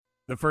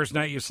The first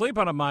night you sleep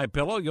on a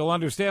MyPillow, you'll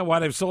understand why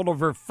they've sold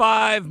over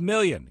 5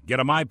 million. Get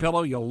a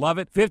MyPillow, you'll love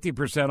it.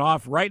 50%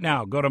 off right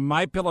now. Go to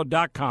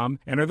MyPillow.com,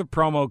 enter the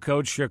promo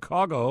code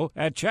Chicago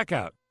at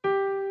checkout.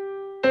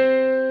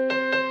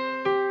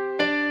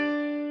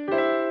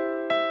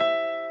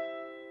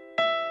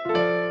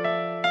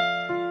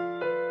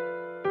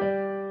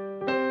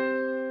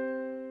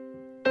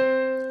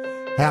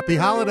 Happy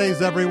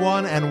holidays,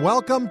 everyone, and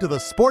welcome to the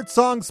Sports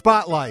Song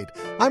Spotlight.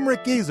 I'm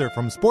Rick Gieser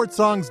from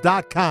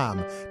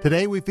SportsSongs.com.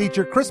 Today we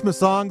feature Christmas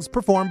songs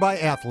performed by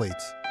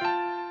athletes.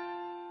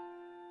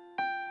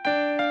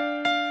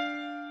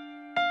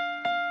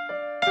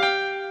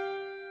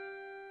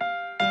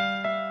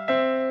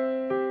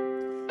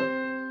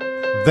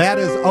 That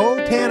is O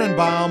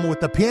Tannenbaum with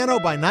the piano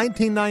by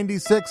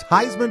 1996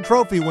 Heisman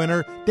Trophy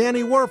winner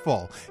Danny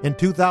Wuerffel. In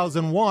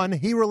 2001,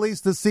 he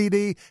released the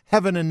CD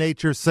Heaven and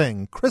Nature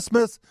Sing,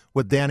 Christmas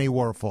with Danny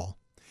Wuerffel.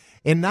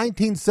 In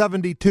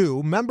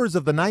 1972, members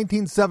of the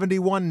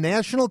 1971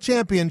 National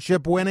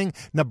Championship winning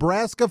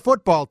Nebraska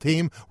football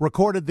team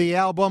recorded the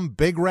album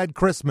Big Red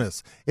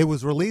Christmas. It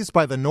was released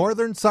by the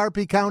Northern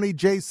Sarpy County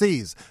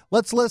Jaycees.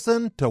 Let's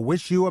listen to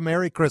Wish You a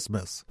Merry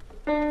Christmas.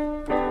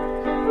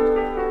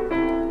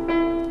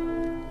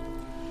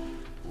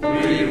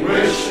 We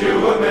wish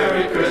you a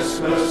Merry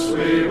Christmas,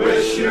 we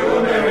wish you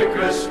a Merry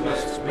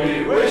Christmas,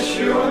 we wish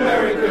you a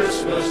Merry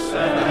Christmas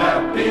and a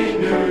Happy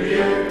New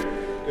Year.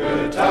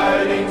 Good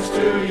tidings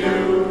to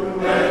you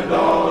and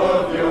all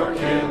of your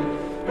kin,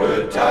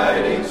 good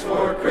tidings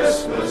for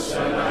Christmas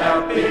and a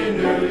Happy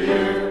New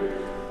Year.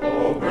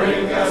 Oh,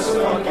 bring us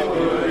a funky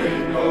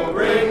pudding, oh,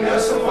 bring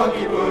us a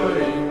funky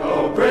pudding,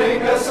 oh,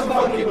 bring us some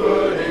funky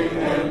pudding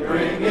and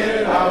bring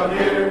it out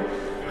here.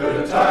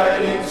 Good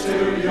tidings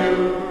to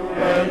you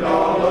and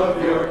all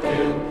of your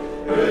kin,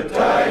 good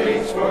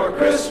tidings for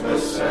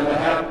Christmas and a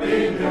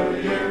Happy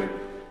New Year.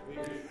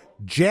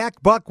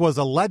 Jack Buck was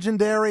a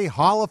legendary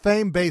Hall of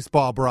Fame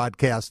baseball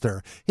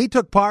broadcaster. He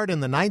took part in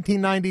the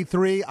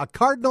 1993 A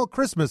Cardinal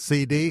Christmas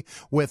CD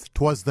with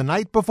 'Twas the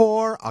Night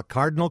Before a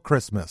Cardinal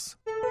Christmas.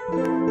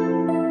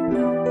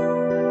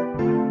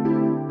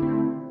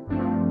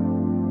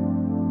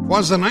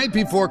 'Twas the night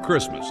before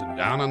Christmas, and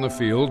down on the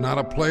field not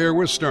a player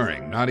was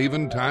stirring, not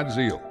even Todd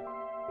Zeal.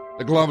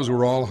 The gloves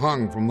were all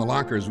hung from the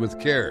lockers with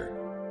care,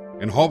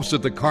 in hopes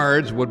that the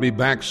Cards would be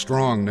back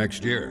strong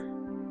next year.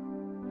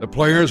 The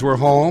players were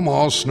home,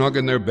 all snug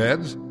in their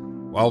beds,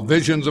 while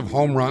visions of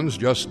home runs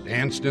just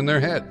danced in their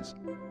heads.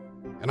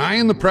 And I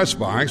in the press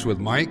box with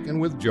Mike and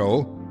with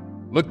Joe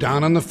looked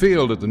down on the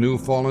field at the new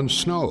fallen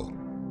snow.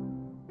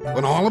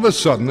 When all of a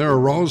sudden there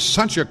arose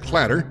such a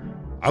clatter,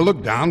 I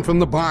looked down from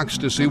the box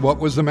to see what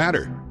was the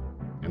matter.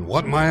 And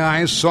what my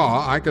eyes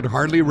saw I could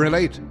hardly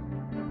relate.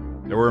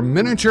 There were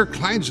miniature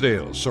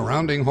Clydesdales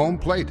surrounding home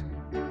plate,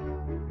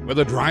 with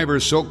a driver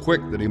so quick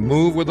that he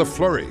moved with a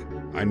flurry.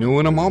 I knew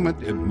in a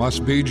moment it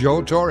must be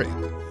Joe Torre.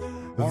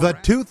 The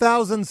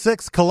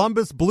 2006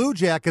 Columbus Blue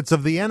Jackets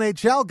of the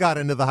NHL got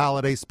into the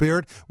holiday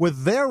spirit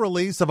with their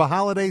release of a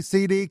holiday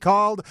CD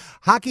called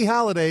Hockey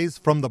Holidays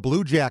from the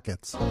Blue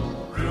Jackets.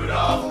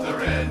 Rudolph the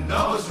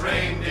red-nosed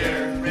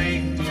reindeer,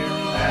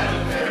 had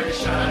a very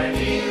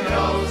shiny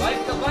nose,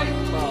 like the light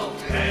bulb.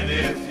 And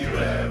if you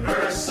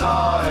ever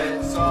saw it,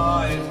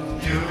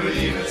 you would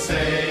even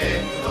say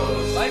it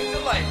glows, like the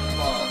light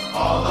bulb.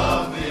 All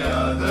of the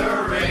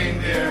other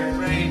reindeer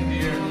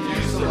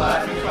used to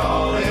laugh and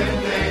call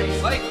him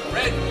names, like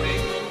Red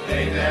Wing.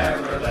 They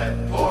never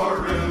let poor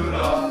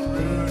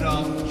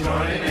Rudolph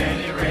join in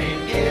any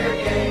reindeer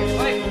games,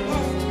 like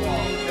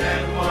Goofball.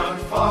 Then one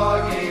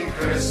foggy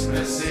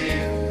Christmas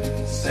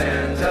Eve,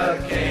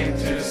 Santa came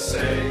to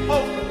say,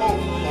 Ho, ho,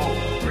 ho.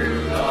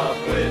 Rudolph,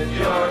 with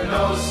your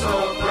nose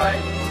so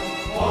bright,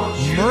 won't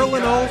you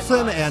Merlin guide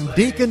Olsen my and sleigh?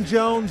 Deacon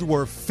Jones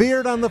were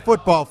feared on the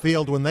football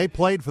field when they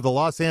played for the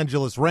Los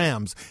Angeles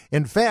Rams.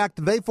 In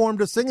fact, they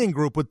formed a singing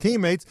group with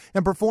teammates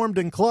and performed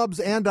in clubs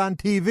and on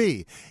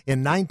TV.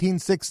 In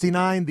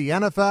 1969, the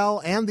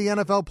NFL and the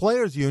NFL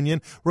Players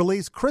Union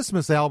released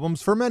Christmas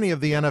albums for many of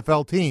the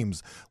NFL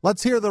teams.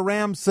 Let's hear the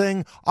Rams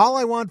sing All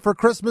I Want for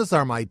Christmas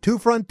Are My Two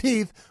Front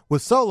Teeth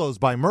with solos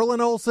by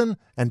Merlin Olsen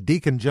and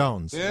Deacon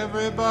Jones.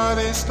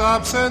 Everybody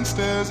stops and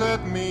stares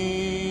at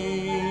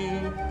me.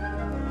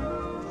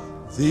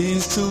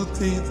 These two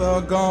teeth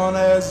are gone,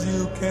 as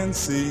you can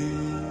see.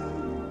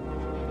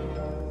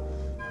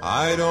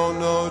 I don't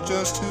know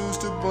just who's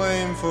to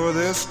blame for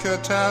this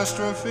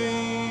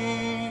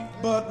catastrophe,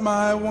 but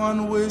my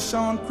one wish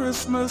on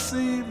Christmas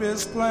Eve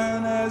is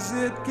plain as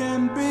it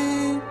can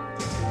be.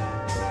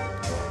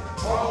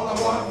 All I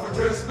want for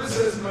Christmas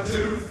is my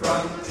two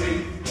front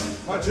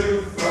teeth, my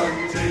two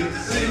front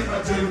teeth, see my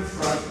two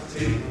front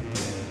teeth.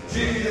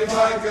 Gee, if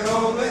I could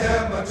only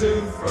have my two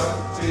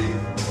front teeth,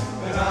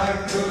 then I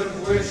could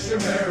wish a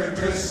Merry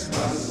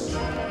Christmas.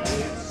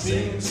 It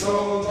seems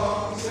so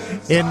long since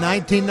In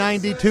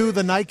 1992,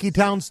 the Nike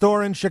Town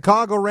store in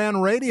Chicago ran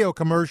radio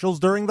commercials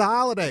during the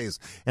holidays,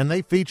 and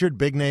they featured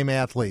big-name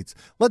athletes.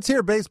 Let's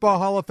hear Baseball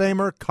Hall of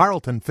Famer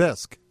Carlton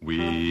Fisk.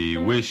 We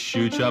wish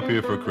you Chup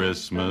here for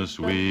Christmas.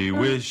 We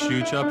wish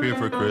you Chup here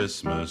for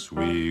Christmas.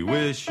 We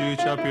wish you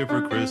Chup here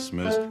for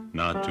Christmas,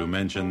 not to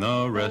mention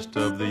the rest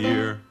of the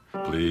year.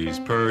 Please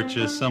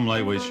purchase some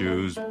lightweight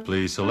shoes.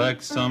 Please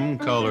select some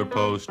color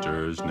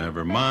posters.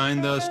 Never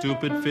mind the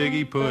stupid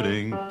figgy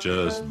pudding.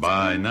 Just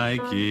buy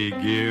Nike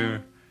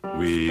gear.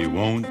 We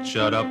won't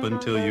shut up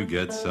until you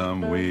get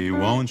some. We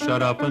won't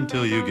shut up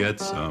until you get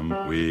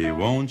some. We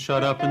won't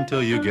shut up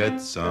until you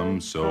get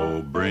some.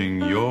 So bring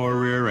your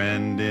rear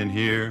end in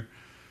here.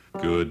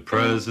 Good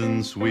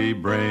presents we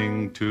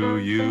bring to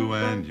you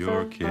and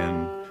your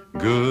kin.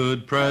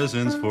 Good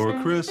presents for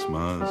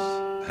Christmas.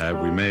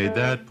 Have we made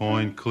that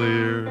point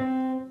clear?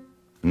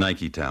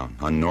 Nike Town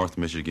on North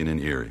Michigan and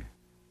Erie.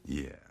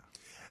 Yeah.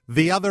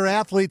 The other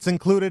athletes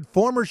included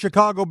former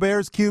Chicago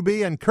Bears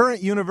QB and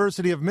current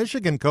University of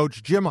Michigan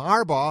coach Jim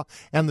Harbaugh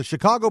and the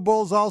Chicago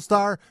Bulls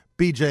All-Star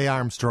B.J.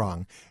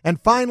 Armstrong.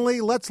 And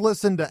finally, let's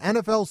listen to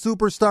NFL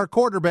superstar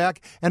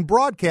quarterback and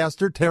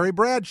broadcaster Terry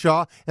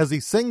Bradshaw as he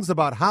sings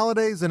about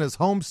holidays in his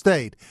home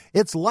state.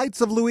 It's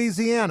Lights of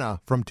Louisiana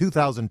from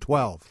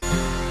 2012.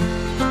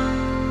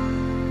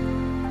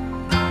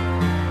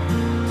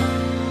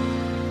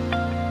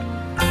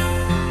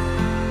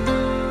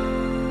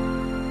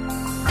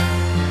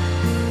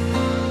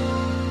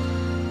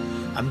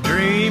 I'm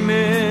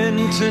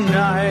dreaming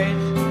tonight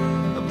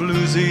of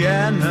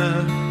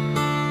Louisiana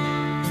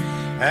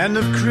and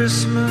of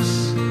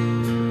Christmas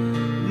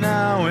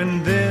now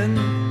and then,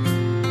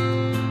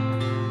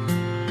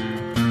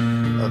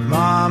 of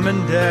Mom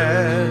and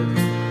Dad,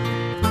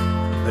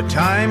 the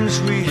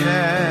times we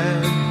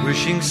had,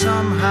 wishing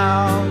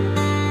somehow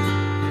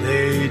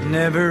they'd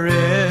never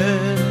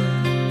end.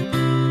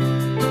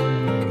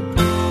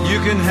 You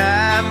can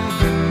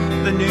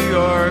have the New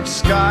York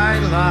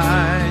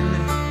skyline.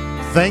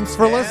 Thanks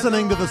for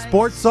listening to the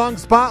Sports Song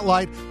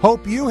Spotlight.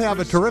 Hope you have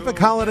a terrific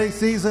holiday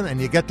season and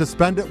you get to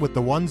spend it with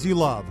the ones you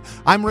love.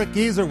 I'm Rick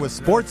Gieser with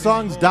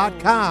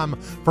SportsSongs.com.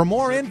 For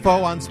more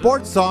info on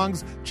sports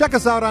songs, check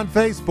us out on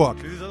Facebook.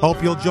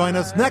 Hope you'll join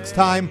us next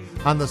time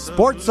on the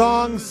Sports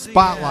Song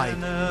Spotlight.